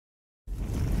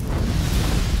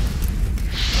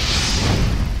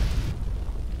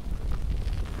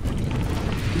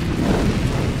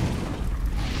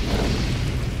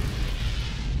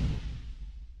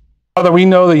Father, we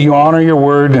know that you honor your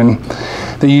word and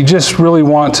that you just really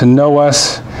want to know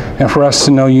us and for us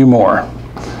to know you more.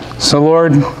 So,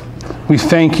 Lord, we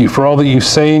thank you for all that you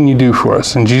say and you do for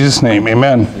us. In Jesus' name,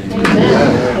 amen.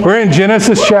 Amen. We're in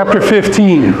Genesis chapter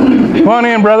 15. Come on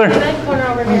in, brother.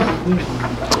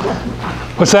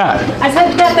 What's that? I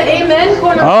said got the amen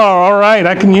corner. Oh, all right.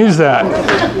 I can use that.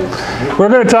 We're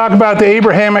going to talk about the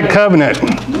Abrahamic covenant.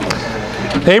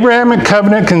 The Abrahamic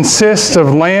covenant consists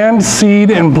of land, seed,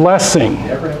 and blessing.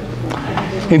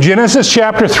 In Genesis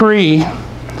chapter 3,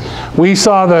 we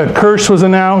saw the curse was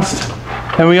announced,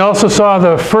 and we also saw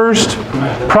the first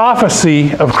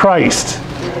prophecy of Christ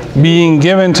being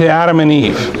given to Adam and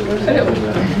Eve.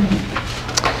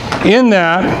 In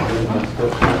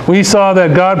that, we saw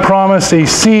that God promised a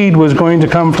seed was going to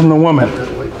come from the woman,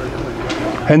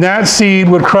 and that seed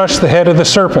would crush the head of the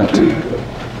serpent.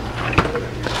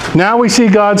 Now we see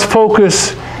God's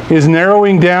focus is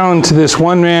narrowing down to this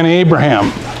one man, Abraham,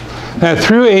 that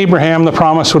through Abraham the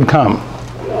promise would come.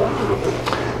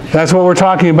 That's what we're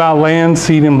talking about, land,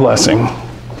 seed, and blessing.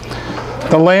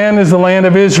 The land is the land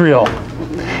of Israel.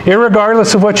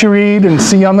 Irregardless of what you read and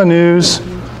see on the news,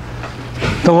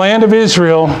 the land of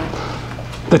Israel,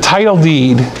 the title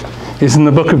deed, is in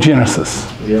the book of Genesis.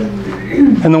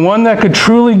 And the one that could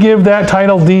truly give that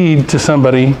title deed to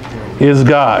somebody is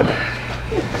God.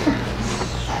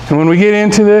 And when we get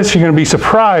into this, you're going to be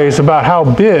surprised about how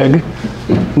big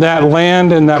that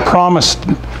land and that promised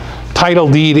title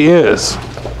deed is.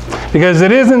 Because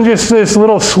it isn't just this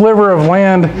little sliver of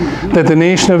land that the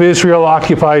nation of Israel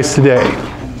occupies today.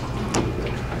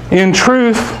 In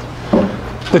truth,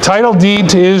 the title deed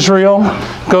to Israel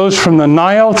goes from the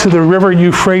Nile to the river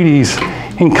Euphrates,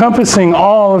 encompassing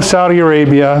all of Saudi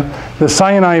Arabia, the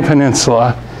Sinai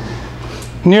Peninsula,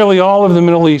 nearly all of the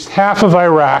Middle East, half of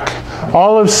Iraq,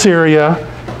 all of Syria,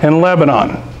 and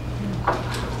Lebanon.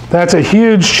 That's a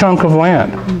huge chunk of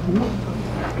land.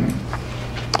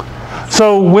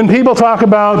 So when people talk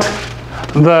about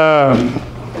the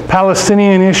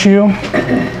Palestinian issue,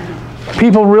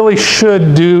 people really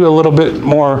should do a little bit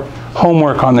more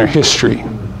homework on their history.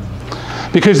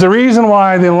 Because the reason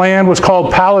why the land was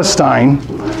called Palestine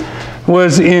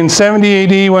was in 70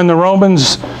 AD when the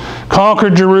Romans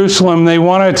conquered Jerusalem. They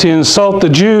wanted to insult the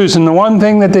Jews, and the one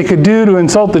thing that they could do to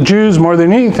insult the Jews more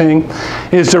than anything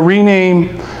is to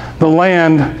rename the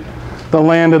land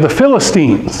of the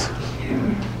Philistines.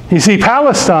 You see,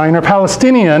 Palestine, or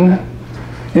Palestinian,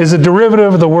 is a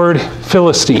derivative of the word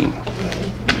Philistine.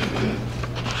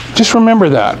 Just remember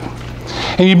that.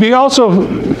 And you'd be also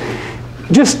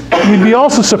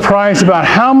surprised about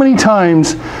how many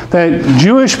times that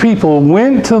Jewish people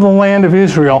went to the land of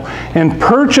Israel and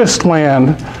purchased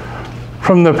land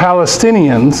from the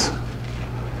Palestinians,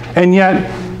 and yet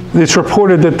it's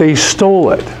reported that they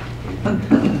stole it.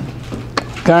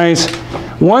 Guys,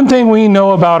 one thing we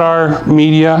know about our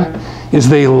media is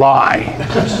they lie.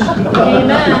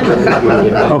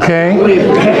 Amen. Okay?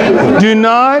 Do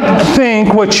not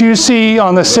think what you see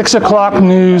on the 6 o'clock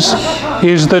news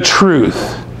is the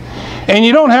truth. And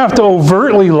you don't have to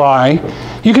overtly lie.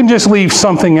 You can just leave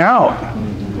something out.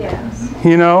 Yes.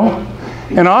 You know?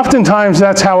 And oftentimes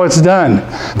that's how it's done.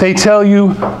 They tell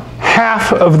you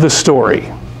half of the story.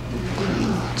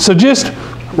 So just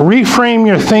reframe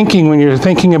your thinking when you're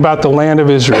thinking about the land of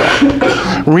Israel.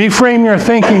 Reframe your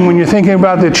thinking when you're thinking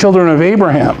about the children of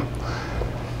Abraham.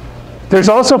 There's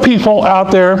also people out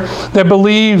there that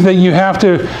believe that you have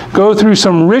to go through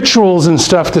some rituals and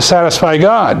stuff to satisfy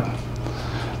God.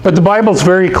 But the Bible's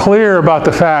very clear about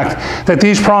the fact that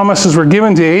these promises were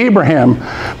given to Abraham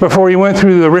before he went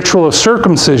through the ritual of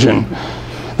circumcision.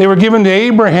 They were given to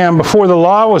Abraham before the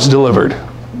law was delivered.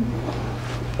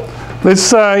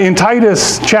 Let's, in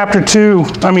Titus chapter 2,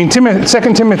 2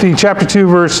 Timothy chapter 2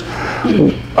 verse,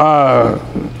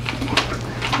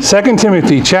 2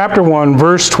 Timothy chapter 1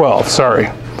 verse 12,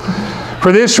 sorry.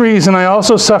 For this reason I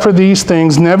also suffer these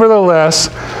things,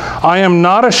 nevertheless I am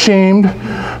not ashamed,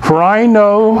 for I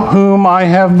know whom I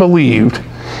have believed,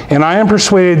 and I am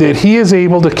persuaded that he is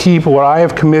able to keep what I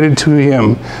have committed to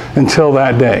him until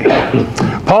that day.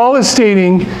 Paul is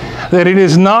stating that it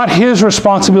is not his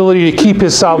responsibility to keep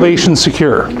his salvation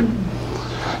secure.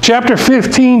 Chapter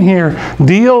 15 here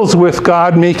deals with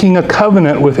God making a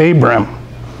covenant with Abram.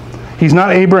 He's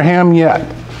not Abraham yet,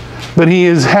 but he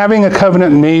is having a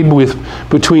covenant made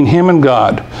between him and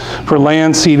God for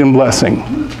land, seed, and blessing.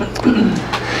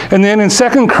 And then in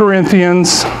 2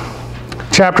 Corinthians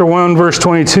chapter 1, verse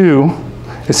 22,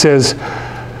 it says,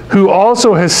 who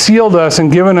also has sealed us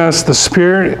and given us the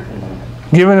Spirit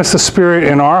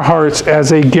in our hearts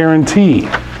as a guarantee.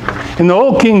 In the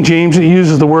Old King James, it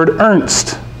uses the word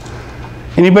ernst.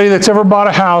 Anybody that's ever bought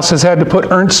a house has had to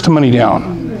put earnest money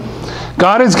down.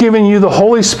 God has given you the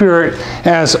Holy Spirit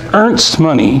as earnest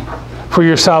money for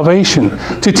your salvation,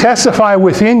 to testify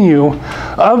within you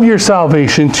of your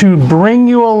salvation, to bring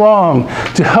you along,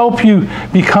 to help you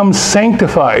become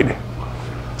sanctified.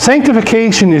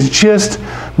 Sanctification is just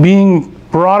being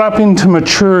brought up into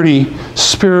maturity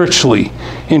spiritually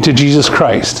into Jesus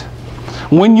Christ.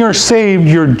 When you're saved,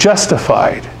 you're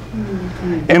justified.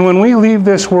 And when we leave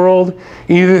this world,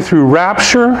 either through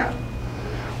rapture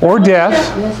or death,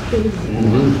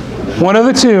 one of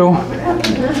the two,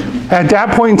 at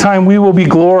that point in time, we will be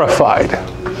glorified.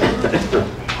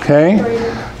 Okay?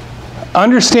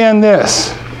 Understand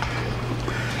this.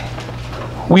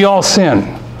 We all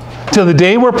sin. Till the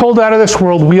day we're pulled out of this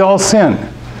world, we all sin.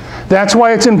 That's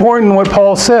why it's important what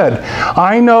Paul said.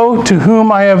 I know to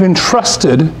whom I have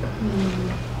entrusted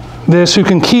this, who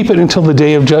can keep it until the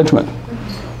day of judgment.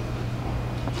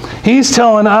 He's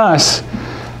telling us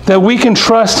that we can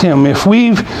trust him. If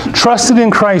we've trusted in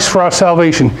Christ for our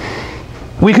salvation,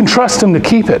 we can trust him to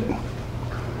keep it.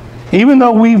 Even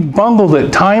though we've bungled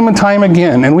it time and time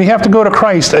again, and we have to go to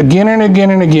Christ again and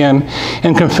again and again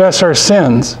and confess our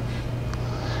sins,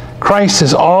 Christ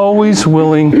is always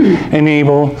willing and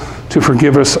able to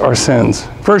forgive us our sins.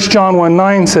 1 John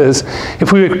 1:9 says,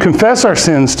 if we would confess our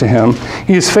sins to him,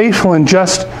 he is faithful and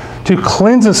just to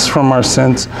cleanse us from our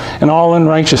sins and all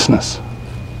unrighteousness.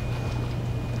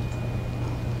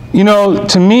 You know,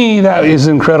 to me, that is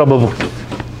incredible.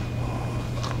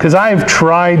 Because I've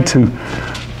tried to...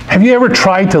 Have you ever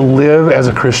tried to live as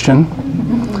a Christian?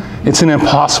 It's an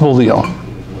impossible deal.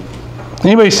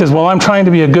 Anybody says, well, I'm trying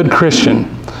to be a good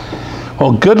Christian.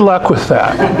 Well, good luck with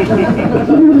that.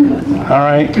 All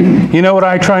right? You know what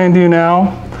I try and do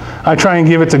now? I try and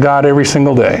give it to God every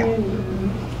single day.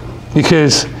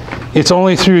 Because it's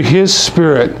only through his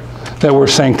Spirit that we're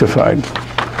sanctified.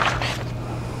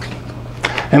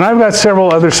 And I've got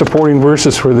several other supporting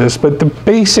verses for this, but the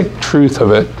basic truth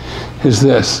of it is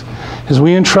this, is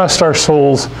we entrust our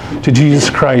souls to Jesus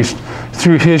Christ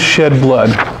through his shed blood,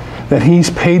 that he's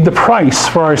paid the price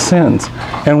for our sins.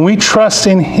 And we trust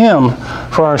in him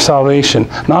for our salvation,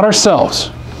 not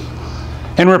ourselves.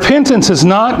 And repentance is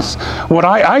not what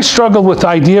I struggled with the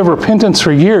idea of repentance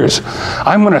for years.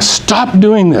 I'm going to stop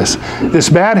doing this. This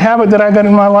bad habit that I got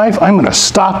in my life, I'm going to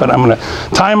stop it. I'm going to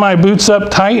tie my boots up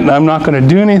tight and I'm not going to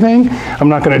do anything. I'm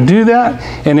not going to do that.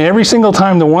 And every single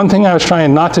time, the one thing I was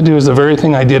trying not to do is the very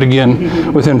thing I did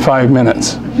again within 5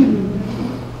 minutes.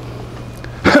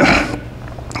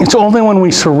 It's only when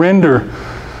we surrender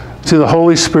to the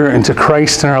Holy Spirit and to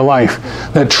Christ in our life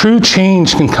that true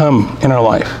change can come in our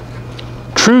life.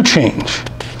 True change,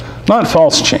 not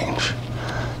false change.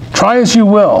 Try as you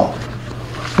will.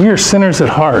 We are sinners at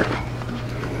heart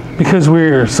because we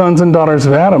are sons and daughters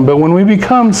of Adam. But when we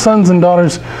become sons and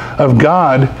daughters of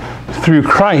God through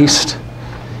Christ,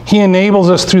 he enables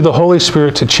us through the Holy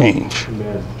Spirit to change.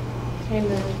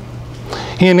 Amen.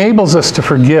 He enables us to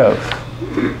forgive.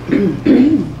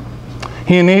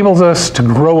 He enables us to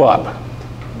grow up.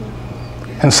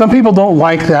 And some people don't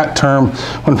like that term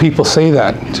when people say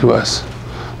that to us,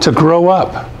 to grow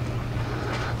up.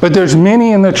 But there's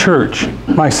many in the church,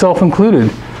 myself included,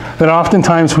 that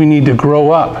oftentimes we need to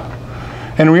grow up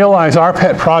and realize our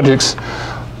pet projects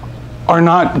are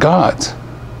not God's.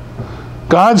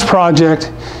 God's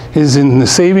project is in the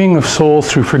saving of souls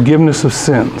through forgiveness of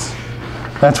sins.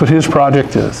 That's what his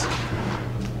project is.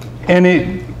 And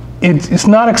it's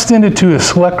not extended to a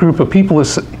select group of people,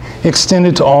 it's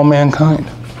extended to all mankind.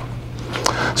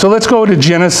 So let's go to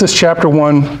Genesis chapter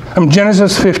 1,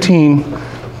 Genesis 15,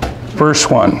 verse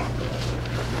 1.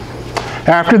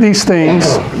 After these things,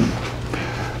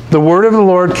 the word of the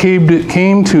Lord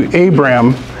came to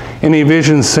Abram in a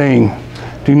vision, saying,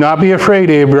 do not be afraid,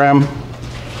 Abram.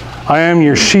 I am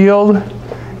your shield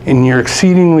and your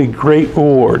exceedingly great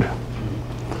reward.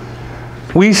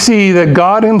 We see that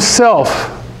God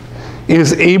himself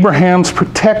is Abraham's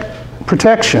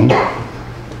protection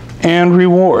and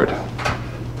reward.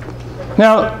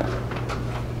 Now,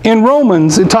 in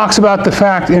Romans, it talks about the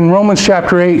fact, in Romans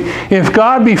chapter 8, if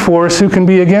God be for us, who can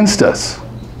be against us?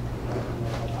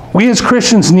 We as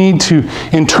Christians need to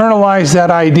internalize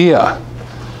that idea.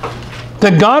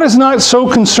 That God is not so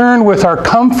concerned with our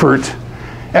comfort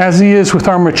as he is with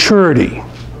our maturity.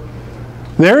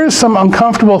 There is some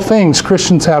uncomfortable things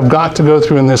Christians have got to go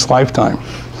through in this lifetime.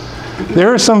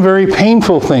 There are some very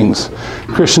painful things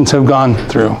Christians have gone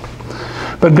through.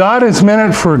 But God has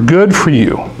meant it for good for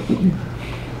you.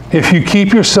 If you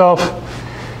keep yourself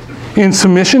in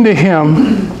submission to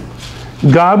him,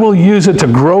 God will use it to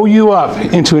grow you up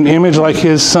into an image like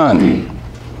his Son.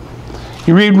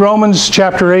 You read Romans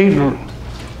chapter 8,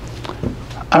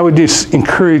 I would just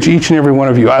encourage each and every one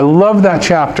of you. I love that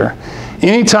chapter.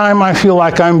 Anytime I feel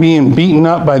like I'm being beaten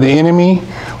up by the enemy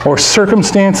or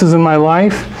circumstances in my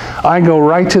life, I go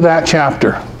right to that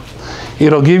chapter.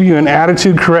 It'll give you an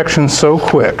attitude correction so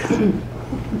quick.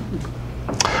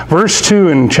 Verse 2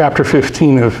 in chapter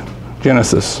 15 of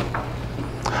Genesis.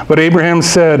 But Abraham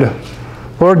said,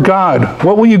 Lord God,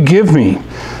 what will you give me,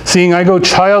 seeing I go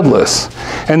childless,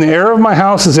 and the heir of my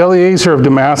house is Eliezer of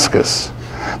Damascus?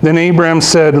 Then Abraham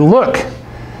said, Look,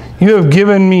 you have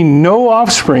given me no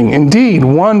offspring. Indeed,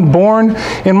 one born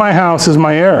in my house is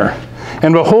my heir.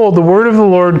 And behold, the word of the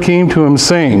Lord came to him,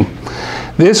 saying,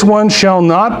 This one shall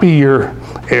not be your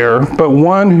heir, but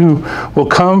one who will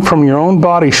come from your own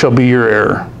body shall be your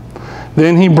heir.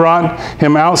 Then he brought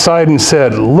him outside and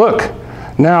said, Look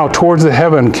now towards the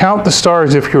heaven, count the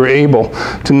stars if you are able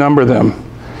to number them.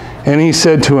 And he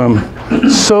said to him,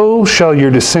 So shall your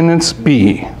descendants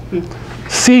be.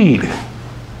 Seed.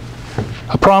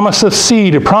 A promise of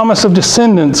seed, a promise of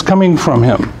descendants coming from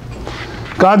him.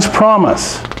 God's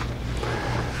promise.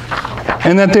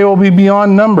 And that they will be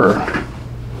beyond number.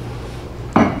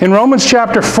 In Romans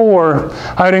chapter 4,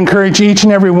 I'd encourage each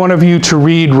and every one of you to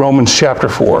read Romans chapter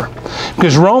 4.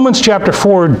 Because Romans chapter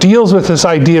 4 deals with this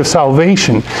idea of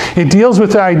salvation. It deals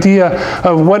with the idea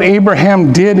of what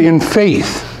Abraham did in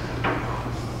faith.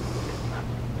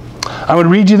 I would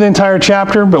read you the entire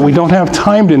chapter, but we don't have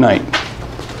time tonight.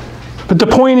 But the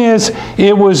point is,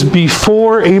 it was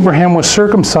before Abraham was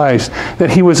circumcised that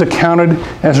he was accounted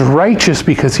as righteous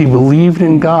because he believed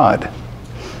in God.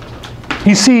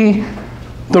 You see,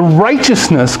 the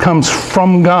righteousness comes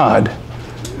from God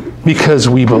because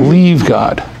we believe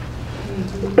God.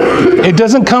 It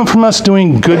doesn't come from us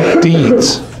doing good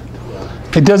deeds.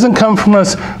 It doesn't come from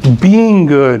us being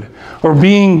good or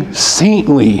being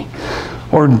saintly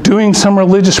or doing some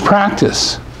religious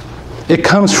practice. It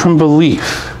comes from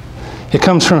belief. It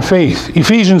comes from faith.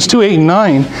 Ephesians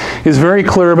 2:8-9 is very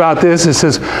clear about this. It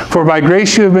says, For by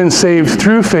grace you have been saved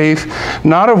through faith,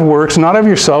 not of works, not of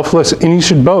yourself, lest any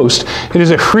should boast. It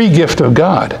is a free gift of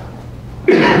God.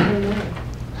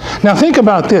 Now think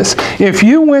about this. If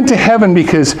you went to heaven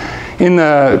because in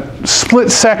a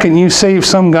split second you saved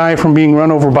some guy from being run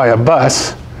over by a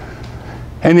bus,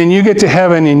 and then you get to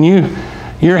heaven and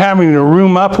you're having to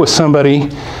room up with somebody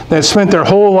that spent their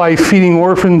whole life feeding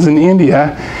orphans in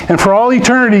India, and for all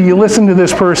eternity you listen to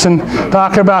this person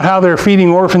talk about how they're feeding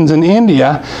orphans in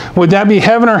India, would that be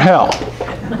heaven or hell?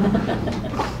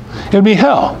 It would be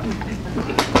hell.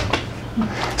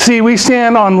 See, we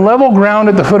stand on level ground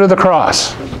at the foot of the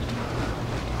cross.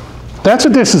 That's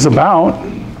what this is about.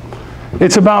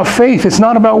 It's about faith. It's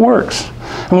not about works.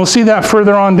 And we'll see that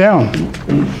further on down.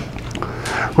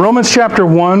 Romans chapter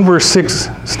 1, verse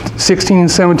 16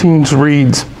 and 17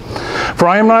 reads, For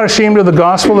I am not ashamed of the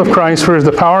gospel of Christ, for it is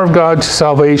the power of God to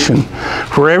salvation,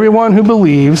 for everyone who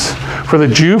believes, for the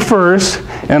Jew first,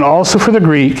 and also for the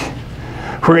Greek.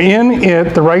 For in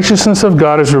it the righteousness of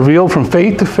God is revealed from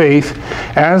faith to faith,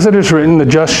 as it is written, the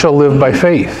just shall live by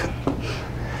faith.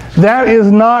 That is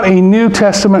not a New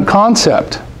Testament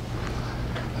concept.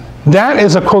 That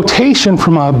is a quotation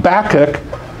from Habakkuk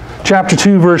chapter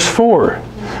 2, verse 4,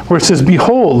 where it says,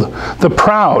 Behold, the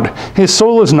proud, his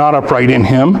soul is not upright in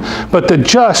him, but the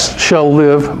just shall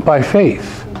live by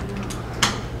faith.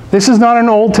 This is not an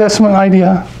Old Testament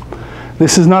idea.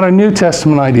 This is not a New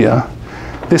Testament idea.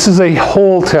 This is a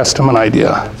whole Testament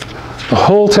idea. The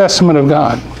whole Testament of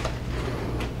God.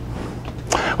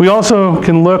 We also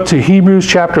can look to Hebrews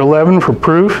chapter 11 for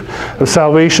proof of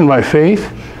salvation by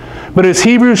faith. But it's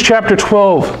Hebrews chapter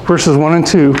 12, verses 1 and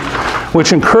 2,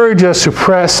 which encourage us to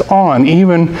press on,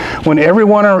 even when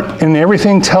everyone and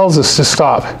everything tells us to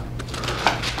stop.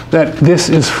 That this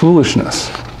is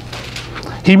foolishness.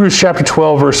 Hebrews chapter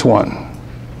 12, verse 1.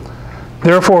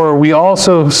 Therefore, we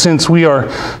also, since we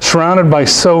are surrounded by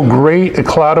so great a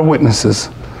cloud of witnesses,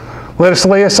 let us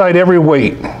lay aside every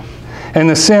weight and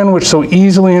the sin which so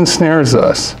easily ensnares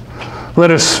us.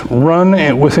 Let us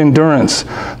run with endurance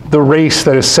the race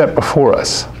that is set before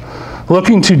us,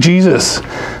 looking to Jesus,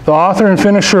 the author and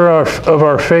finisher of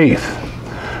our faith,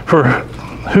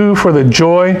 who for the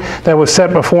joy that was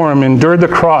set before him endured the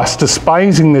cross,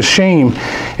 despising the shame,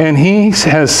 and he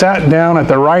has sat down at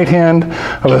the right hand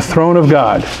of the throne of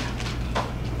God.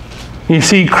 You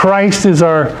see, Christ is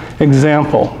our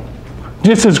example.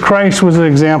 Just as Christ was an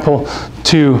example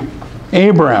to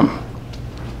Abraham.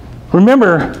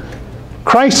 Remember,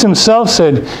 Christ himself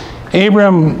said,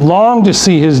 Abraham longed to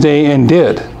see his day and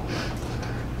did.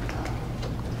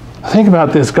 Think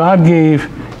about this. God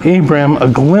gave Abraham a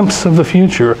glimpse of the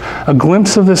future, a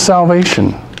glimpse of this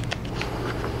salvation.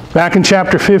 Back in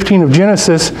chapter 15 of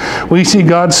Genesis, we see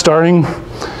God stating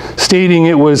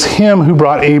it was him who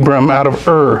brought Abram out of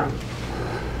Ur.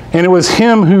 And it was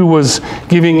him who was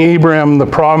giving Abram the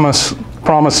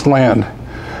promised land.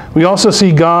 We also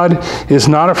see God is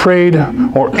not afraid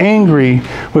or angry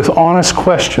with honest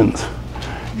questions.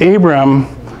 Abram,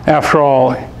 after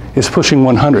all, is pushing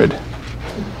 100.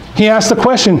 He asked the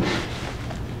question,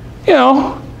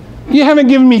 you haven't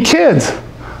given me kids.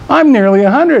 I'm nearly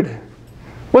 100.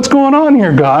 What's going on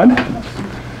here, God?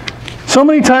 So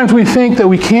many times we think that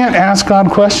we can't ask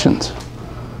God questions,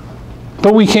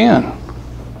 but we can.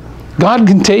 God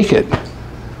can take it.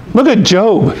 Look at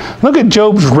Job. Look at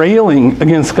Job's railing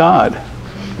against God.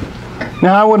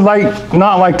 Now, I would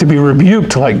not like to be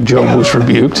rebuked like Job was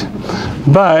rebuked,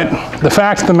 but the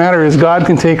fact of the matter is God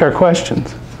can take our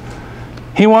questions.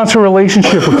 He wants a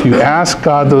relationship with you. Ask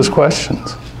God those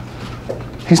questions.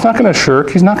 He's not going to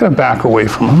shirk. He's not going to back away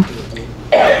from them.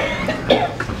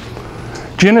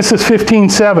 Genesis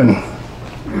 15:7.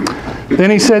 Then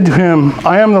he said to him,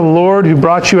 I am the Lord who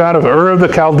brought you out of Ur of the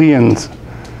Chaldeans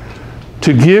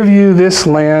to give you this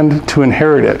land to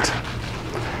inherit it.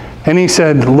 And he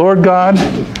said, Lord God,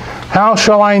 how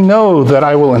shall I know that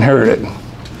I will inherit it?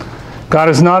 God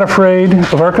is not afraid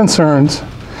of our concerns.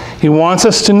 He wants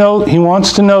us to know, he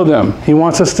wants to know them. He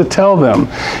wants us to tell them.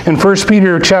 In 1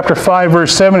 Peter chapter 5,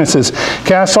 verse 7, it says,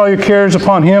 cast all your cares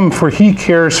upon him, for he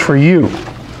cares for you.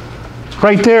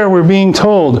 Right there, we're being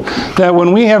told that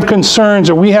when we have concerns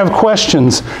or we have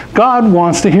questions, God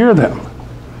wants to hear them.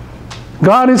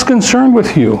 God is concerned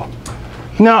with you.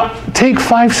 Now, take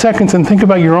 5 seconds and think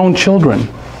about your own children.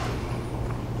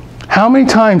 How many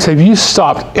times have you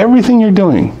stopped everything you're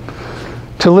doing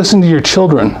to listen to your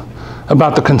children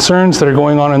about the concerns that are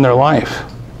going on in their life?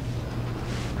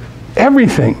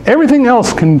 Everything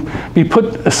else can be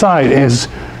put aside as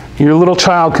your little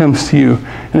child comes to you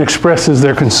and expresses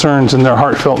their concerns and their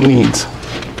heartfelt needs.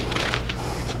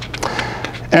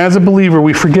 As a believer,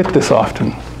 we forget this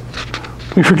often.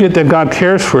 We forget that God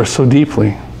cares for us so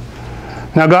deeply.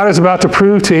 Now, God is about to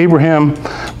prove to Abraham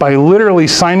by literally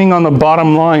signing on the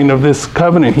bottom line of this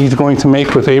covenant he's going to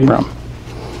make with Abram,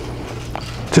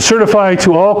 to certify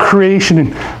to all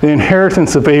creation the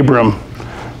inheritance of Abram.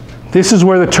 This is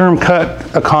where the term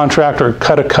cut a contract or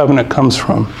cut a covenant comes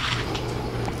from.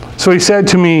 So he said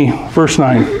to me, verse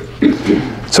 9,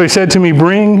 so he said to me,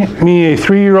 bring me a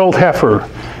 3-year-old heifer,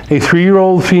 a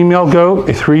 3-year-old female goat,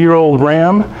 a 3-year-old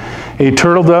ram, a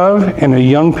turtle dove, and a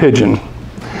young pigeon.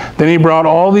 Then he brought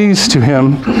all these to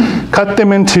him, cut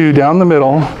them in two down the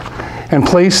middle, and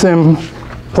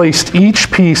placed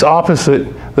each piece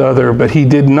opposite the other, but he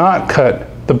did not cut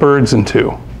the birds in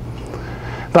two.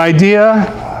 The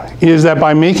idea is that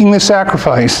by making this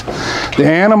sacrifice, the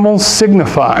animals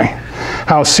signify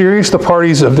how serious the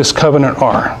parties of this covenant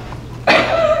are.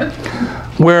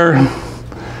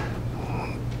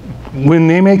 When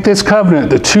they make this covenant,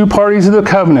 the two parties of the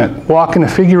covenant walk in a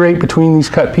figure 8 between these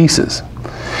cut pieces.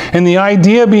 And the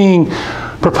idea being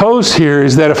proposed here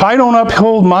is that if I don't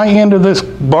uphold my end of this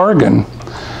bargain,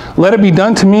 let it be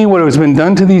done to me what has been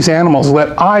done to these animals,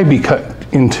 let I be cut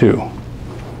in two.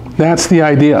 That's the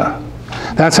idea.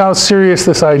 That's how serious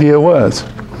this idea was.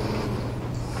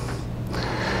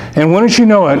 And wouldn't you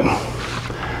know it,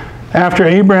 after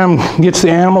Abraham gets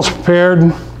the animals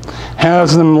prepared,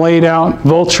 has them laid out,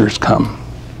 vultures come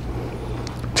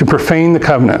to profane the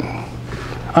covenant.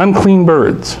 Unclean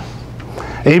birds.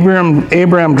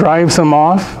 Abraham drives them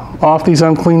off these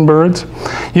unclean birds.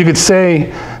 You could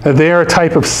say that they are a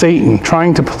type of Satan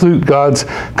trying to pollute God's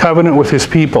covenant with his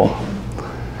people.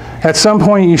 At some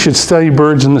point you should study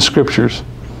birds in the scriptures.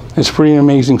 It's a pretty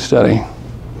amazing study.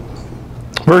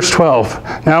 Verse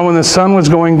 12, now when the sun was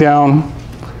going down,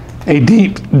 a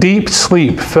deep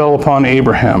sleep fell upon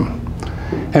Abraham.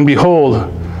 And behold,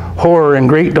 horror and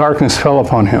great darkness fell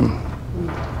upon him.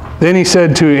 Then he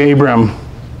said to Abram,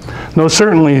 know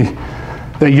certainly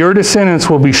that your descendants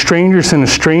will be strangers in a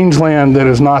strange land that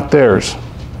is not theirs,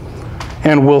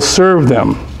 and will serve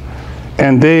them,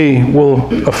 and they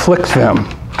will afflict them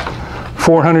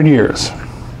 400 years.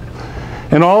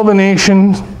 And all the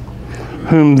nations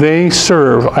whom they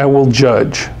serve I will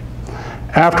judge.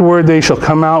 Afterward they shall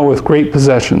come out with great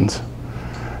possessions.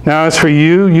 Now as for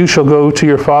you, you shall go to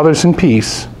your fathers in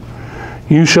peace.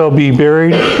 You shall be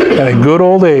buried at a good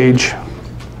old age.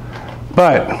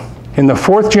 But in the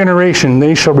 4th generation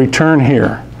they shall return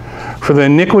here, for the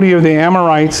iniquity of the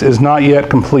Amorites is not yet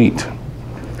complete.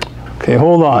 Okay,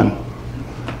 hold on.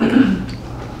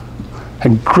 A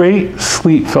great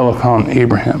sleep fell upon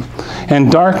Abraham,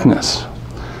 and darkness.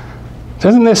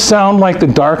 Doesn't this sound like the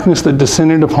darkness that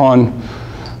descended upon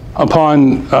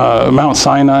upon Mount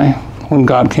Sinai when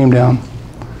God came down.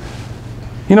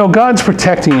 You know, God's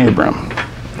protecting Abram.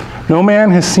 No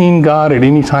man has seen God at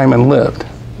any time and lived.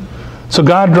 So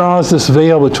God draws this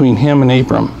veil between him and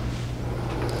Abram.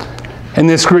 And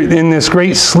in this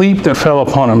great sleep that fell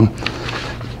upon him,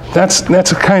 that's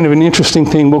a kind of an interesting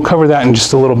thing. We'll cover that in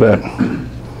just a little bit.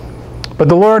 But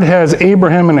the Lord has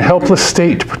Abraham in a helpless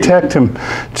state to protect him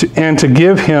and to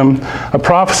give him a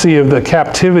prophecy of the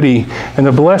captivity and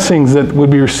the blessings that would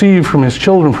be received from his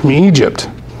children from Egypt.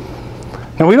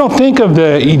 Now, we don't think of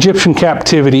the Egyptian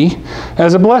captivity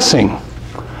as a blessing.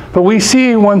 But we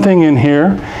see one thing in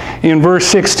here, in verse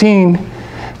 16,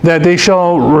 that they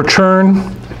shall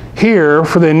return here,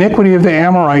 for the iniquity of the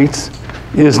Amorites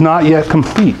is not yet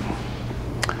complete.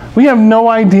 We have no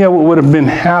idea what would have been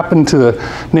happened to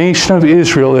the nation of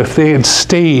Israel if they had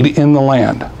stayed in the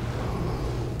land.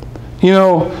 You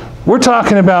know, we're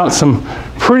talking about some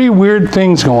pretty weird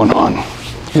things going on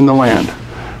in the land.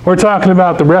 We're talking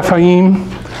about the Rephaim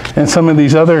and some of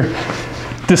these other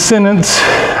descendants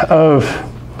of,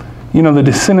 the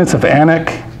descendants of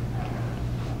Anak.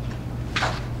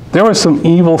 There was some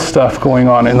evil stuff going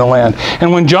on in the land.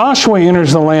 And when Joshua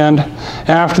enters the land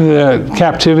after the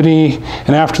captivity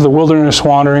and after the wilderness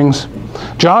wanderings,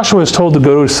 Joshua is told to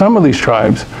go to some of these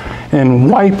tribes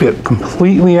and wipe it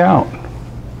completely out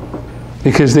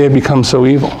because they had become so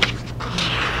evil.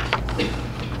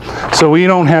 So we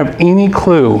don't have any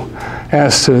clue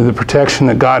as to the protection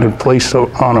that God had placed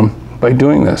on them by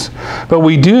doing this. But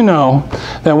we do know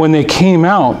that when they came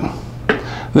out,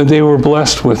 that they were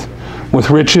blessed with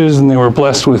riches and they were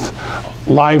blessed with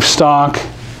livestock.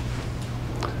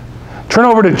 Turn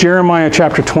over to Jeremiah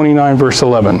chapter 29, verse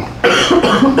 11.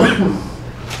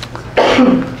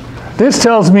 This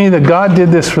tells me that God did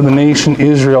this for the nation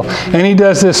Israel, and he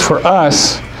does this for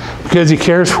us because he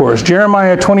cares for us.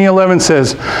 Jeremiah 20:11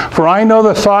 says, "For I know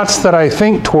the thoughts that I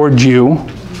think toward you,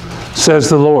 says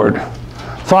the Lord,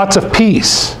 thoughts of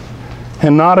peace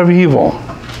and not of evil,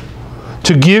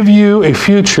 to give you a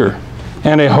future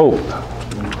and a hope."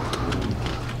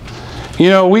 You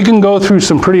know, we can go through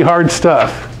some pretty hard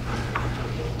stuff,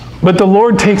 but the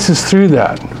Lord takes us through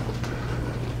that.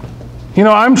 You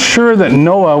know, I'm sure that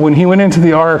Noah, when he went into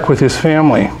the ark with his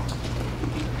family,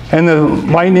 and the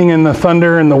lightning and the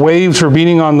thunder and the waves were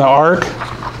beating on the ark,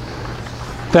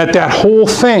 that whole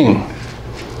thing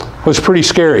was pretty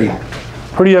scary,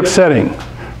 pretty upsetting,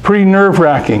 pretty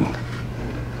nerve-wracking.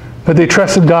 But they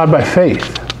trusted God by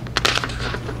faith.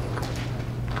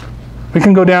 We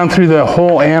can go down through the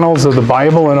whole annals of the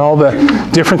Bible and all the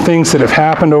different things that have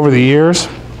happened over the years.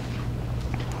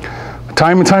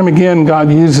 Time and time again, God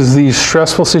uses these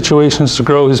stressful situations to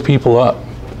grow his people up,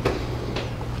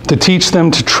 to teach them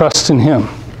to trust in him.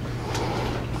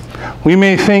 We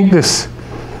may think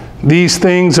these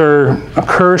things are a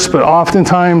curse, but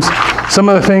oftentimes some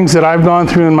of the things that I've gone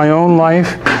through in my own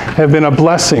life have been a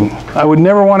blessing. I would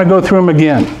never want to go through them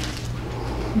again.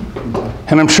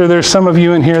 And I'm sure there's some of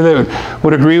you in here that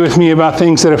would agree with me about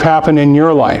things that have happened in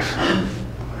your life,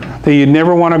 that you'd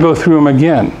never want to go through them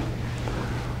again.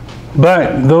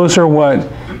 But those are what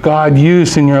God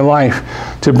used in your life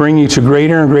to bring you to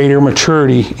greater and greater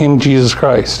maturity in Jesus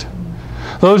Christ.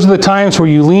 Those are the times where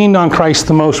you leaned on Christ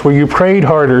the most, where you prayed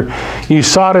harder, you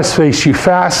sought his face, you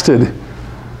fasted,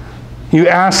 you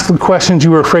asked the questions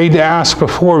you were afraid to ask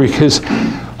before because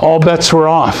all bets were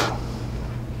off.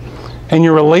 And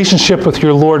your relationship with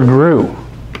your Lord grew.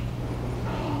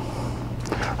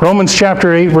 Romans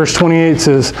chapter 8, verse 28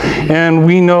 says, "And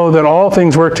we know that all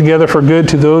things work together for good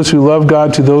to those who love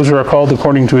God, to those who are called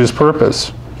according to his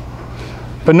purpose."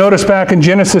 But notice back in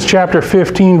Genesis chapter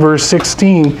 15, verse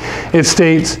 16, it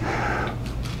states,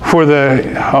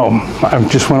 I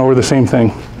just went over the same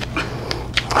thing.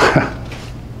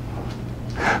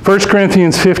 1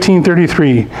 Corinthians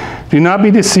 15:33, "Do not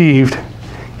be deceived.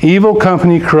 Evil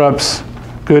company corrupts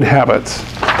good habits."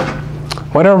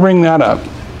 Why do I bring that up?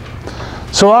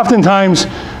 So oftentimes,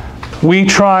 we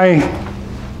try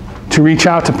to reach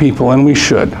out to people, and we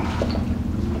should.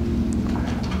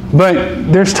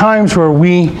 But there's times where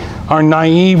we are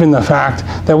naive in the fact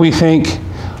that we think,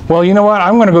 well, you know what?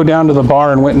 I'm going to go down to the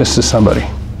bar and witness to somebody.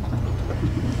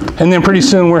 And then pretty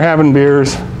soon we're having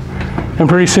beers, and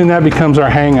pretty soon that becomes our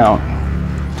hangout.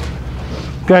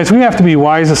 Guys, we have to be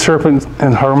wise as serpents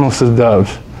and harmless as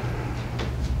doves.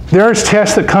 There's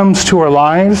tests that comes to our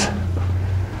lives,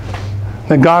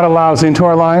 that God allows into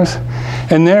our lives,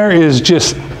 and there is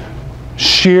just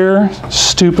sheer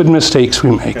stupid mistakes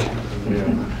we make.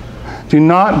 Do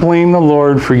not blame the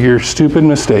Lord for your stupid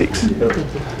mistakes,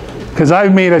 because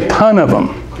I've made a ton of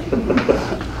them.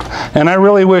 And I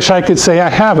really wish I could say I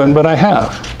haven't, but I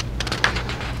have.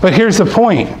 But here's the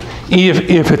point.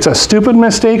 If it's a stupid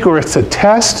mistake or it's a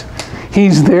test,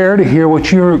 he's there to hear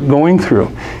what you're going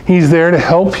through. He's there to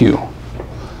help you.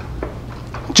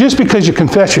 Just because you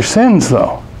confess your sins,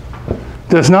 though,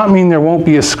 does not mean there won't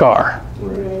be a scar.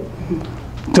 Right.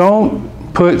 Don't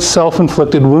put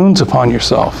self-inflicted wounds upon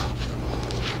yourself.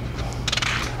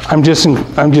 I'm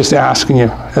just asking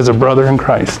you as a brother in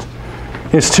Christ.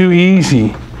 It's too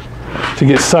easy to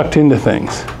get sucked into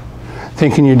things,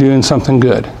 thinking you're doing something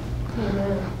good.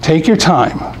 Amen. Take your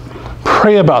time,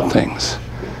 pray about things,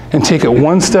 and take it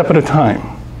one step at a time.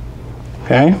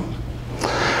 Okay?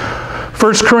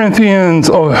 1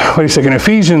 Corinthians,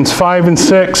 Ephesians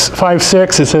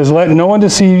 5:6, it says, "Let no one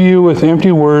deceive you with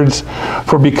empty words,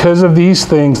 for because of these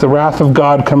things the wrath of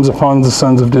God comes upon the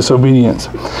sons of disobedience."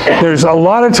 There's a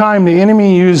lot of time the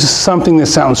enemy uses something that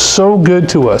sounds so good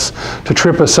to us to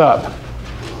trip us up.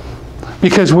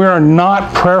 Because we are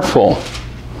not prayerful.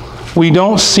 We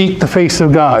don't seek the face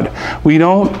of God. We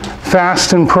don't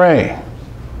fast and pray,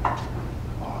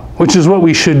 which is what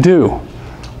we should do.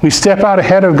 We step out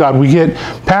ahead of God. We get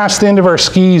past the end of our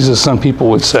skis, as some people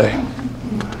would say.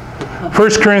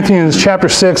 1 Corinthians chapter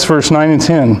 6, verse 9 and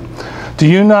 10. "Do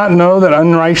you not know that the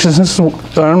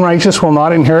unrighteous will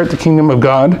not inherit the kingdom of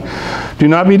God? Do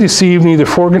not be deceived, neither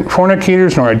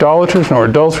fornicators, nor idolaters, nor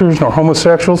adulterers, nor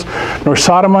homosexuals, nor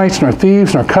sodomites, nor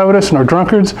thieves, nor covetous, nor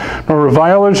drunkards, nor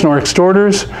revilers, nor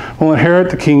extorters will inherit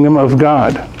the kingdom of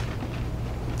God."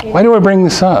 Why do I bring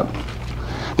this up?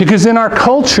 Because in our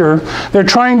culture, they're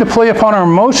trying to play upon our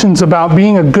emotions about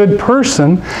being a good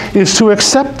person is to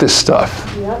accept this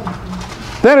stuff. Yep.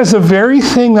 That is the very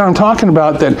thing that I'm talking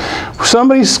about, that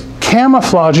somebody's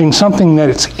camouflaging something that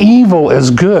it's evil as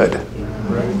good.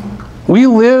 Right. We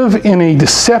live in a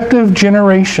deceptive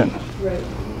generation. Right.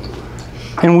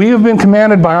 And we have been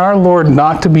commanded by our Lord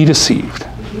not to be deceived.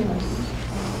 Yes.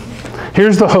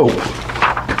 Here's the hope.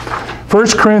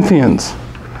 1 Corinthians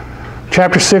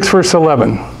chapter 6, verse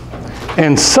 11.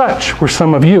 "And such were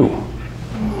some of you.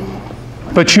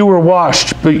 But you were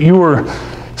washed, but you were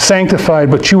sanctified,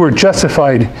 but you were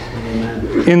justified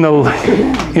in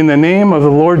the name of the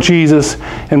Lord Jesus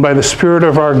and by the Spirit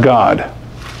of our God."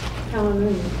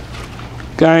 Hallelujah.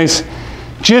 Guys,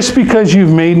 just because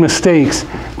you've made mistakes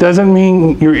doesn't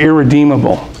mean you're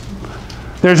irredeemable.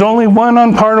 There's only one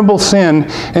unpardonable sin,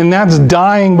 and that's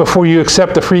dying before you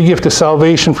accept the free gift of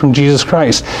salvation from Jesus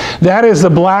Christ. That is the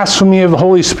blasphemy of the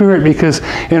Holy Spirit, because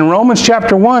in Romans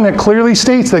chapter 1, it clearly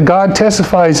states that God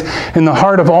testifies in the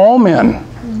heart of all men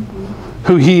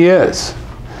who He is,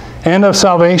 and of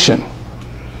salvation.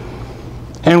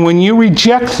 And when you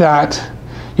reject that,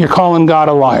 you're calling God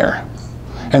a liar,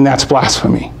 and that's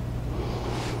blasphemy.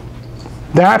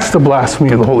 That's the blasphemy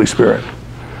of the Holy Spirit.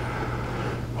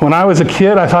 When I was a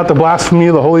kid, I thought the blasphemy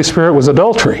of the Holy Spirit was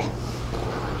adultery.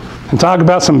 And talk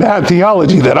about some bad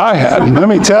theology that I had, let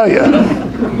me tell you.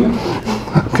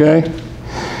 Okay?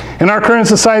 In our current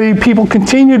society, people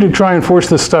continue to try and force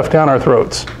this stuff down our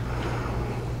throats.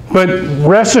 But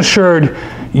rest assured,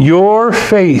 your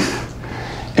faith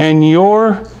and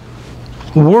your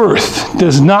worth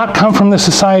does not come from the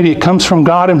society. It comes from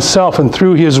God Himself and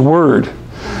through His Word.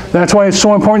 That's why it's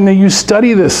so important that you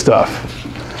study this stuff.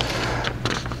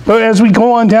 But as we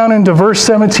go on down into verse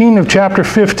 17 of chapter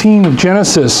 15 of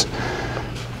Genesis,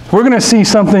 we're going to see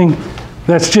something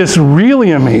that's just really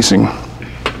amazing.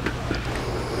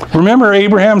 Remember,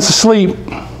 Abraham's asleep.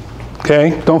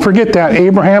 Okay? Don't forget that.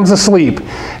 Abraham's asleep.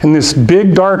 And this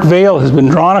big dark veil has been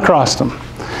drawn across him.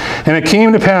 And it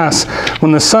came to pass,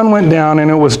 when the sun went down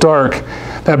and it was dark,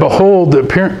 that behold,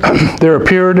 there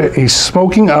appeared a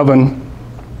smoking oven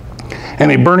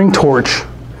and a burning torch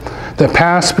that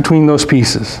passed between those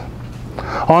pieces.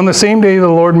 On the same day the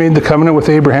Lord made the covenant with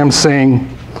Abraham, saying,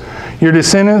 "Your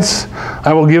descendants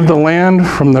I will give the land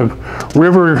from the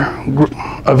river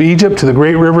of Egypt to the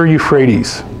great river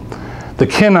Euphrates. The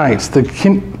Kenites, the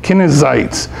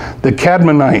Kenizzites, the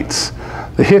Cadmonites,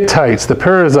 the Hittites, the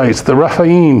Perizzites, the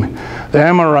Rephaim, the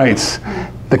Amorites,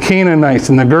 the Canaanites,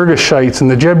 and the Girgashites, and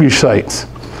the Jebusites."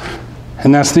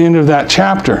 And that's the end of that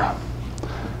chapter.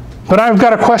 But I've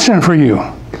got a question for you.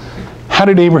 How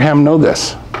did Abraham know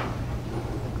this?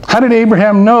 How did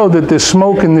Abraham know that this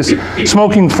smoke and this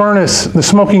smoking furnace, the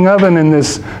smoking oven and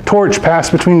this torch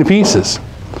passed between the pieces?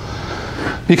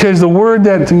 Because the word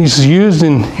that is used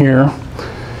in here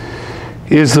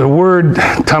is the word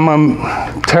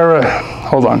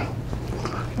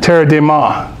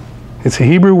teradema. It's a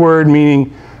Hebrew word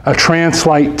meaning a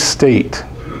trance-like state.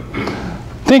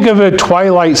 Think of a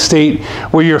twilight state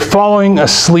where you're falling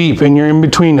asleep and you're in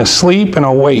between asleep and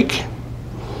awake.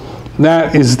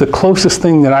 That is the closest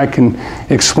thing that I can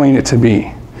explain it to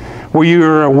be. where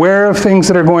you're aware of things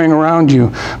that are going around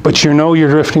you, but you know you're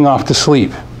drifting off to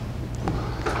sleep.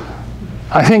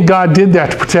 I think God did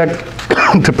that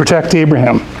to protect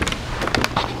Abraham.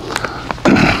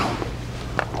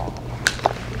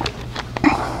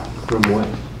 From what?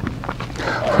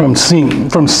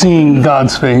 From seeing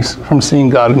God's face, from seeing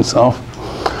God himself.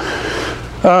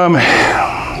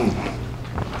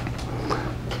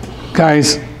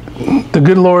 Guys, the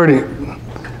good Lord,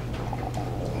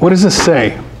 what does this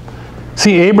say?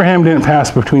 See, Abraham didn't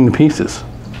pass between the pieces,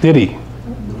 did he?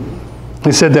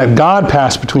 He said that God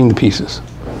passed between the pieces.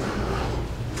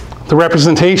 The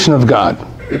representation of God.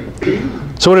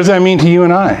 So what does that mean to you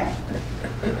and I?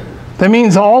 That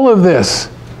means all of this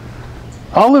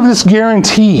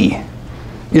guarantee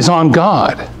is on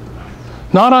God,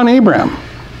 not on Abraham,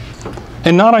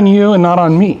 and not on you and not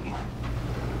on me.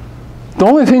 The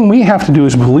only thing we have to do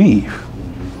is believe.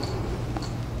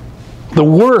 The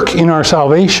work in our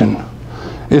salvation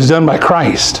is done by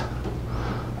Christ.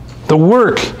 The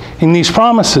work in these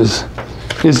promises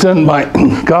is done by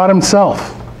God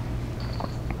himself.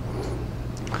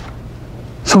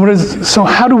 So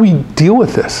how do we deal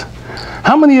with this?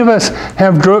 How many of us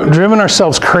have driven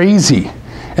ourselves crazy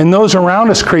and those around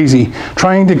us crazy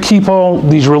trying to keep all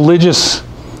these religious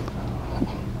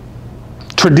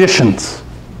traditions,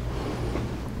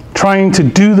 trying to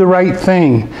do the right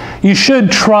thing? You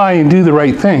should try and do the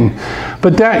right thing,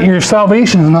 but that your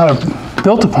salvation is not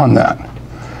built upon that.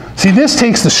 See, this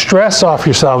takes the stress off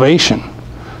your salvation.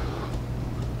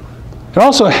 It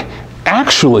also,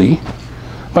 actually,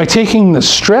 by taking the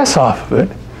stress off of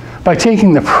it, by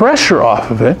taking the pressure off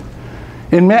of it,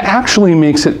 it actually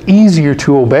makes it easier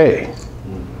to obey.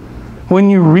 When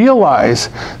you realize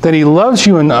that he loves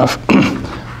you enough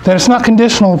that it's not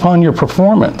conditional upon your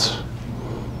performance,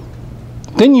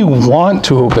 then you want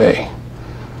to obey.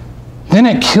 Then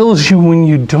it kills you when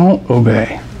you don't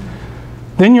obey.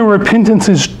 Then your repentance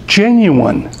is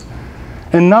genuine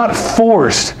and not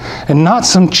forced and not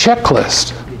some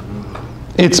checklist.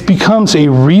 It becomes a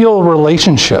real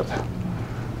relationship.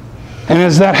 And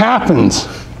as that happens,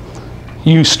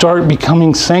 you start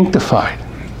becoming sanctified.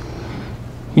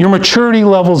 Your maturity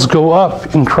levels go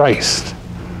up in Christ.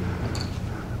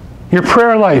 Your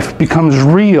prayer life becomes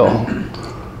real.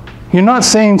 You're not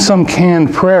saying some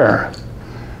canned prayer.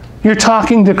 You're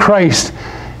talking to Christ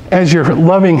as your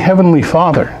loving Heavenly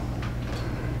Father.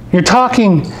 You're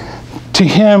talking to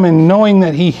him and knowing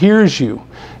that he hears you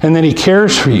and that he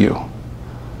cares for you.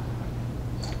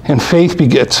 And faith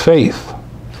begets faith.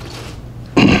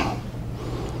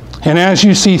 And as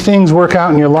you see things work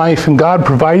out in your life and God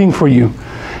providing for you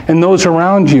and those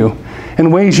around you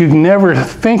in ways you'd never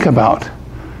think about,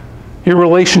 your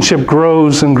relationship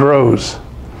grows and grows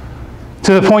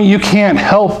to the point you can't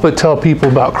help but tell people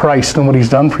about Christ and what he's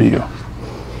done for you.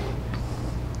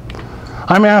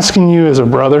 I'm asking you as a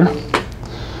brother,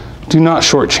 do not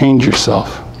shortchange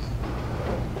yourself.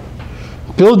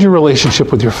 Build your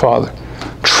relationship with your Father.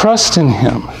 Trust in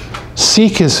him.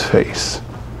 Seek his face.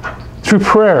 Through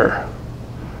prayer,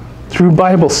 through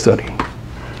Bible study,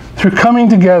 through coming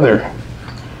together.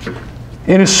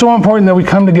 It is so important that we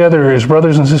come together as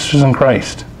brothers and sisters in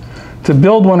Christ to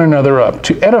build one another up,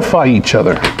 to edify each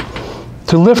other,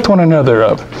 to lift one another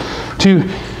up, to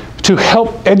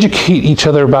help educate each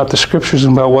other about the Scriptures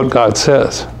and about what God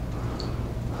says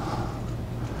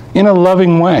in a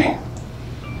loving way.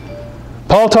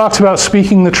 Paul talks about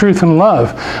speaking the truth in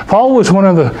love. Paul was one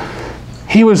of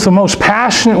the most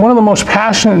passionate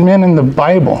men in the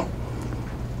Bible.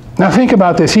 Now think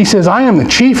about this. He says, I am the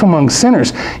chief among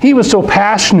sinners. He was so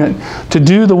passionate to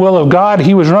do the will of God,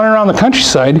 he was running around the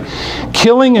countryside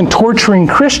killing and torturing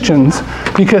Christians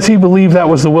because he believed that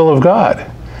was the will of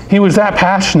God. He was that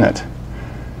passionate.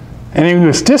 And he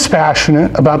was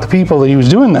dispassionate about the people that he was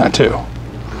doing that to.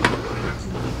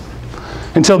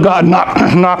 Until God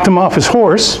knocked him off his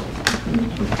horse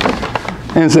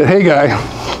and said, hey guy,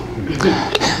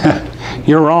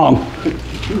 you're wrong.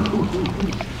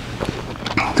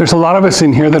 There's a lot of us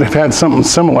in here that have had something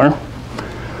similar.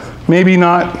 Maybe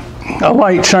not a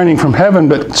light shining from heaven,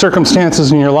 but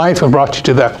circumstances in your life have brought you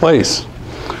to that place.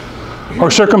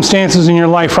 Or circumstances in your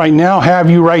life right now have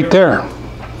you right there.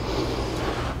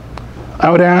 I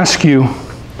would ask you,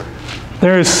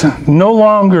 there's no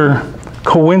longer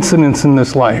coincidence in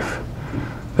this life.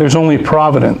 There's only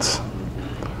providence.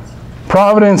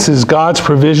 Providence is God's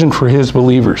provision for his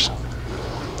believers.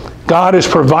 God is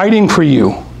providing for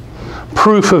you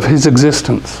proof of his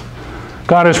existence.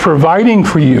 God is providing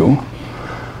for you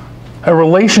a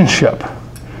relationship.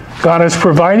 God is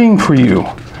providing for you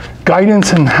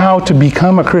guidance in how to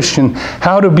become a Christian,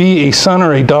 how to be a son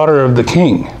or a daughter of the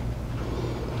King.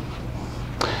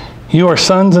 You are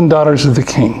sons and daughters of the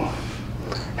King.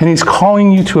 And he's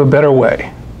calling you to a better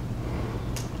way.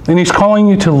 And he's calling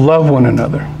you to love one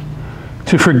another,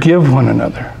 to forgive one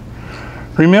another.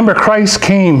 Remember, Christ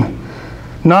came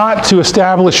not to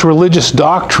establish religious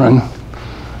doctrine,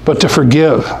 but to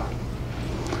forgive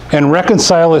and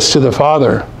reconcile us to the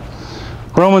Father.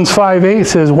 Romans 5:8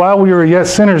 says, while we were yet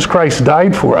sinners, Christ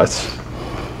died for us.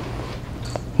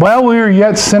 While we were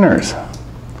yet sinners.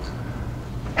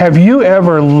 Have you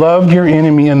ever loved your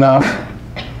enemy enough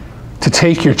to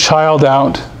take your child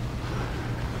out,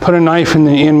 put a knife in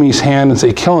the enemy's hand and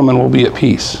say, kill him and we'll be at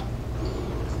peace?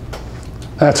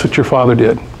 That's what your Father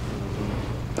did.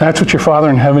 That's what your Father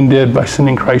in heaven did by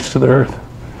sending Christ to the earth.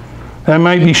 That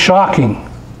might be shocking,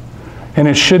 and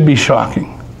it should be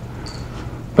shocking.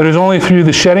 But it's only through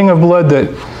the shedding of blood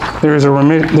that there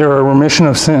are a remission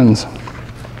of sins.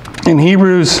 In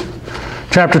Hebrews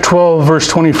chapter 12, verse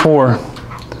 24,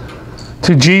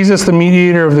 to Jesus, the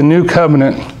mediator of the new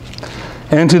covenant,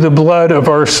 and to the blood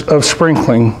of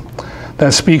sprinkling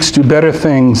that speaks to better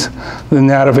things than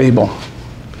that of Abel.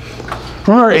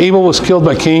 Remember, Abel was killed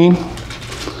by Cain?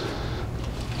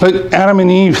 But Adam and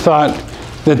Eve thought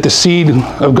that the seed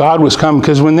of God was coming,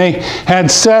 because when they had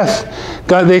Seth,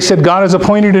 they said, God has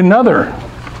appointed another.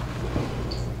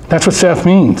 That's what Seth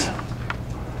means.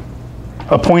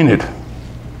 Appointed.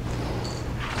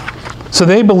 So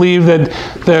they believed that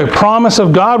the promise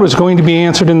of God was going to be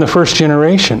answered in the first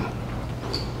generation.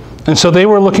 And so they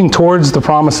were looking towards the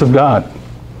promise of God.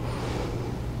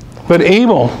 But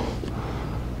Abel,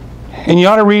 and you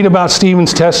ought to read about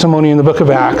Stephen's testimony in the book of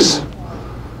Acts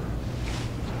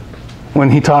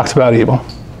when he talks about Abel.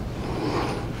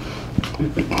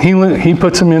 He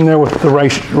puts him in there with the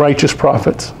righteous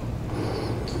prophets.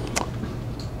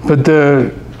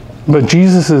 But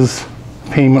Jesus'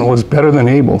 payment was better than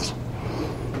Abel's.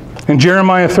 In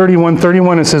Jeremiah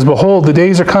 31:31 it says, behold, the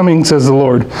days are coming, says the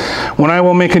Lord, when I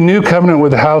will make a new covenant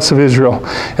with the house of Israel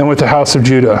and with the house of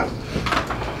Judah.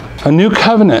 A new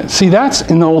covenant. See, that's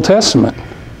in the Old Testament.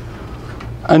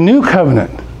 A new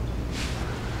covenant.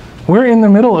 We're in the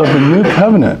middle of a new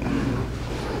covenant.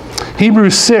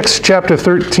 Hebrews 6, chapter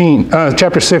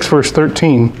 6, verse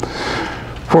 13.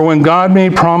 For when God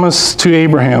made promise to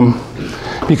Abraham,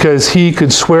 because he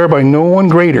could swear by no one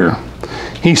greater,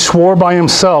 he swore by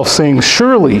himself, saying,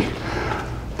 surely,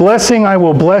 blessing I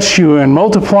will bless you, and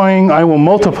multiplying I will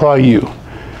multiply you.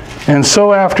 And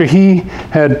so after he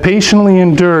had patiently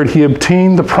endured, he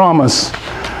obtained the promise.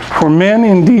 For men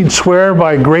indeed swear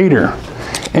by greater,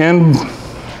 and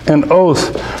an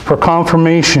oath for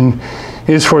confirmation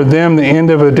is for them the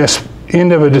end of a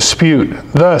dispute.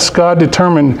 Thus God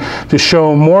determined to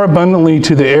show more abundantly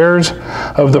to the heirs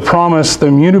of the promise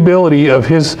the mutability of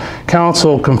his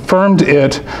counsel, confirmed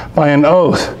it by an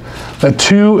oath, that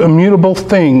two immutable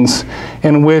things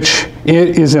in which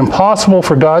it is impossible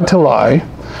for God to lie,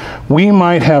 we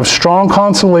might have strong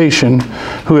consolation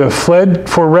who have fled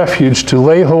for refuge to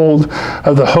lay hold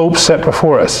of the hope set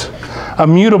before us.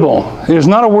 Immutable. It is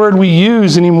not a word we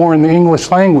use anymore in the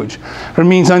English language. It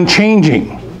means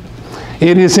unchanging.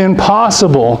 It is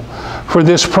impossible for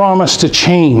this promise to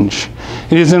change.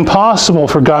 It is impossible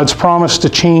for God's promise to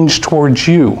change towards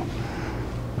you.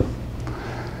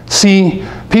 See,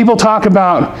 people talk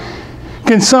about,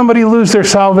 can somebody lose their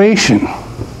salvation?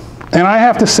 And I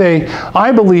have to say,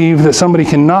 I believe that somebody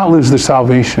cannot lose their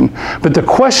salvation. But the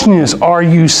question is, are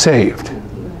you saved?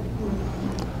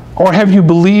 Or have you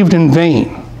believed in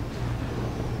vain?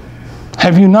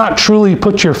 Have you not truly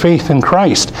put your faith in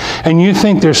Christ? And you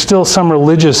think there's still some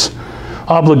religious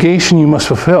obligation you must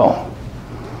fulfill?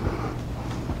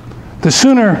 The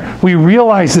sooner we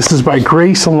realize this is by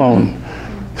grace alone,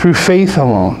 through faith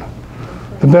alone,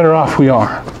 the better off we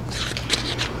are.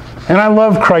 And I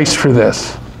love Christ for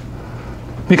this.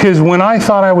 Because when I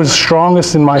thought I was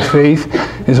strongest in my faith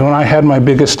is when I had my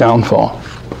biggest downfall.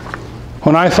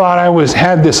 When I thought I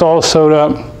had this all sewed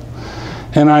up,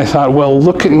 and I thought, well,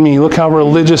 look at me, look how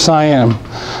religious I am.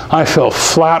 I fell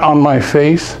flat on my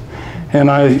face,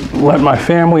 and I let my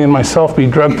family and myself be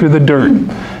dragged through the dirt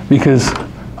because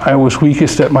I was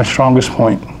weakest at my strongest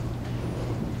point.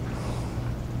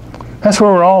 That's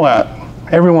where we're all at,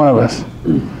 every one of us,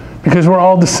 because we're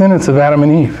all descendants of Adam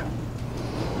and Eve.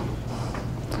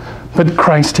 But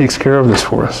Christ takes care of this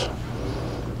for us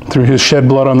through his shed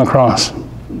blood on the cross.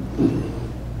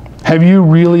 Have you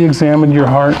really examined your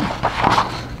heart?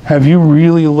 Have you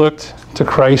really looked to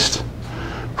Christ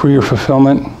for your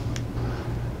fulfillment?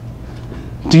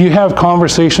 Do you have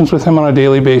conversations with him on a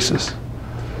daily basis?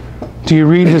 Do you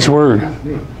read his word?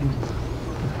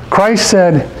 Christ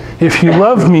said, if you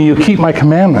love me, you'll keep my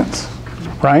commandments,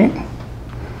 right?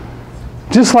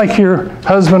 Just like your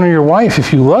husband or your wife,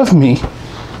 if you love me,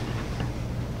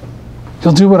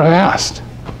 you'll do what I asked.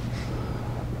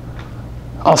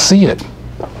 I'll see it.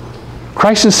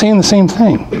 Christ is saying the same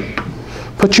thing.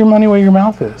 Put your money where your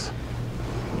mouth is.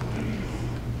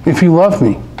 If you love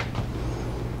me,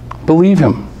 believe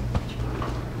him.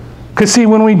 Because see,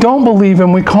 when we don't believe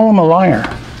him, we call him a liar.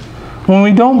 When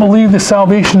we don't believe that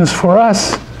salvation is for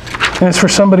us and it's for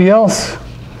somebody else,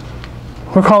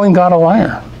 we're calling God a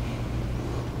liar.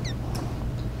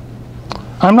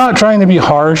 I'm not trying to be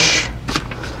harsh.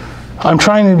 I'm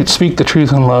trying to speak the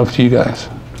truth in love to you guys.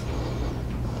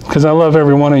 Because I love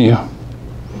every one of you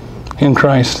in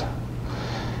Christ.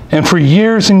 And for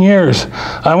years and years,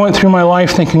 I went through my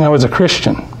life thinking I was a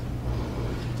Christian.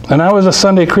 And I was a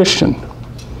Sunday Christian.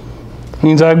 It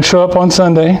means I'd show up on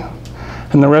Sunday,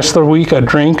 and the rest of the week I'd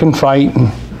drink and fight and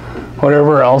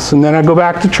whatever else. And then I'd go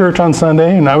back to church on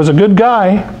Sunday, and I was a good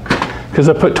guy because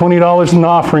I put $20 in the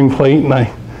offering plate, and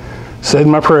I said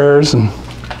my prayers. And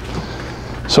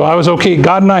so I was okay.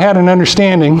 God and I had an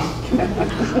understanding,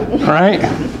 right?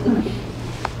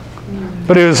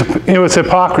 But it was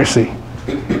hypocrisy.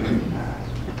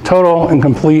 Total and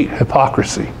complete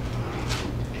hypocrisy.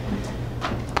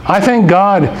 I thank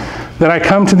God that I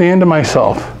come to the end of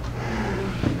myself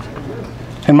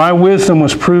and my wisdom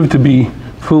was proved to be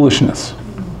foolishness,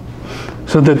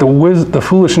 so that the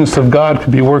foolishness of God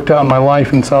could be worked out in my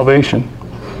life and salvation.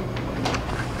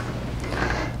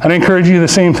 I'd encourage you the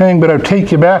same thing, but I'd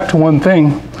take you back to one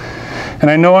thing. And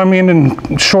I know I'm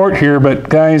ending short here, but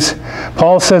guys,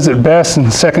 Paul says it best in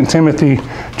 2 Timothy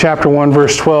chapter 1,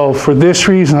 verse 12. For this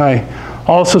reason I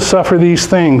also suffer these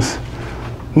things.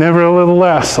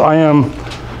 Nevertheless, I am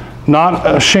not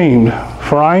ashamed,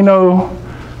 for I know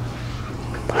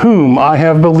whom I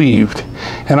have believed,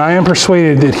 and I am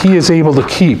persuaded that he is able to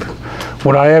keep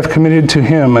what I have committed to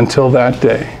him until that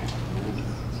day.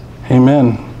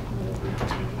 Amen.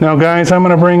 Now, guys, I'm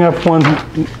going to bring up one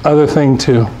other thing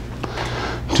too.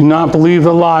 Do not believe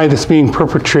the lie that's being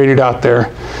perpetrated out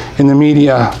there in the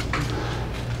media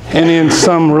and in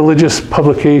some religious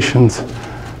publications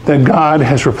that God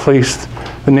has replaced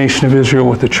the nation of Israel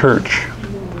with the church.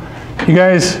 You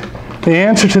guys, the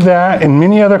answer to that and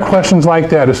many other questions like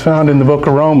that is found in the book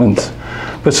of Romans.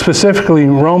 But specifically,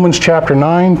 Romans chapter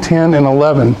 9, 10, and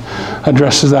 11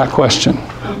 addresses that question.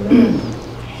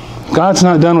 God's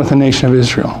not done with the nation of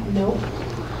Israel. Nope.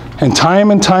 And time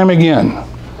again,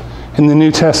 in the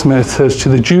New Testament, it says to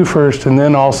the Jew first and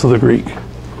then also the Greek.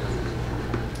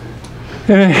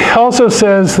 And it also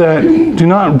says that do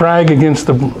not brag against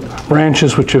the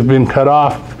branches which have been cut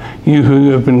off, you who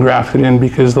have been grafted in,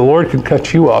 because the Lord could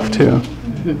cut you off too.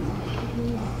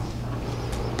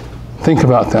 Think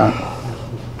about that.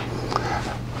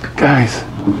 Guys,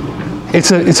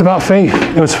 it's about faith.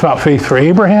 It was about faith for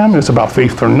Abraham. It was about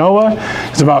faith for Noah.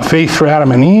 It's about faith for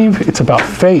Adam and Eve. It's about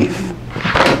faith.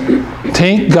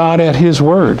 Take God at his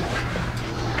word.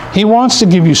 He wants to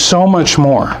give you so much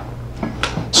more.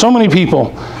 So many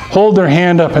people hold their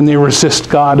hand up and they resist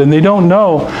God, and they don't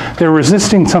know they're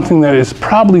resisting something that is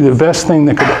probably the best thing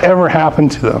that could ever happen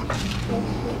to them.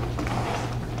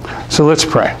 So let's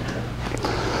pray.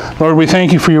 Lord, we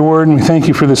thank you for your word, and we thank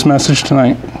you for this message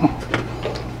tonight.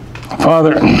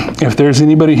 Father, if there's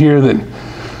anybody here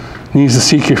that needs to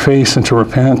seek your face and to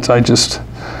repent, I just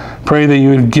pray that you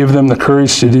would give them the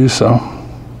courage to do so.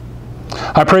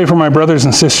 I pray for my brothers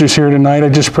and sisters here tonight. I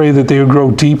just pray that they would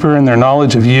grow deeper in their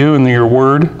knowledge of you and your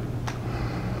word.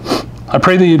 I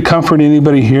pray that you'd comfort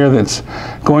anybody here that's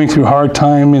going through a hard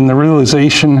time in the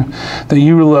realization that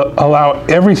you will allow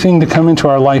everything to come into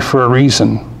our life for a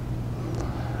reason.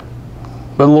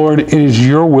 But Lord, it is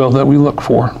your will that we look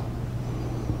for.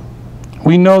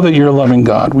 We know that you're a loving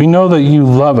God. We know that you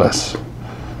love us.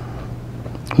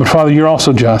 But Father, you're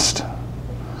also just.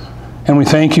 And we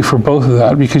thank you for both of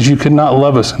that, because you could not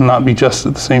love us and not be just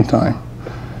at the same time.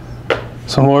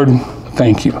 So Lord,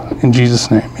 thank you. In Jesus'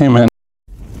 name, amen.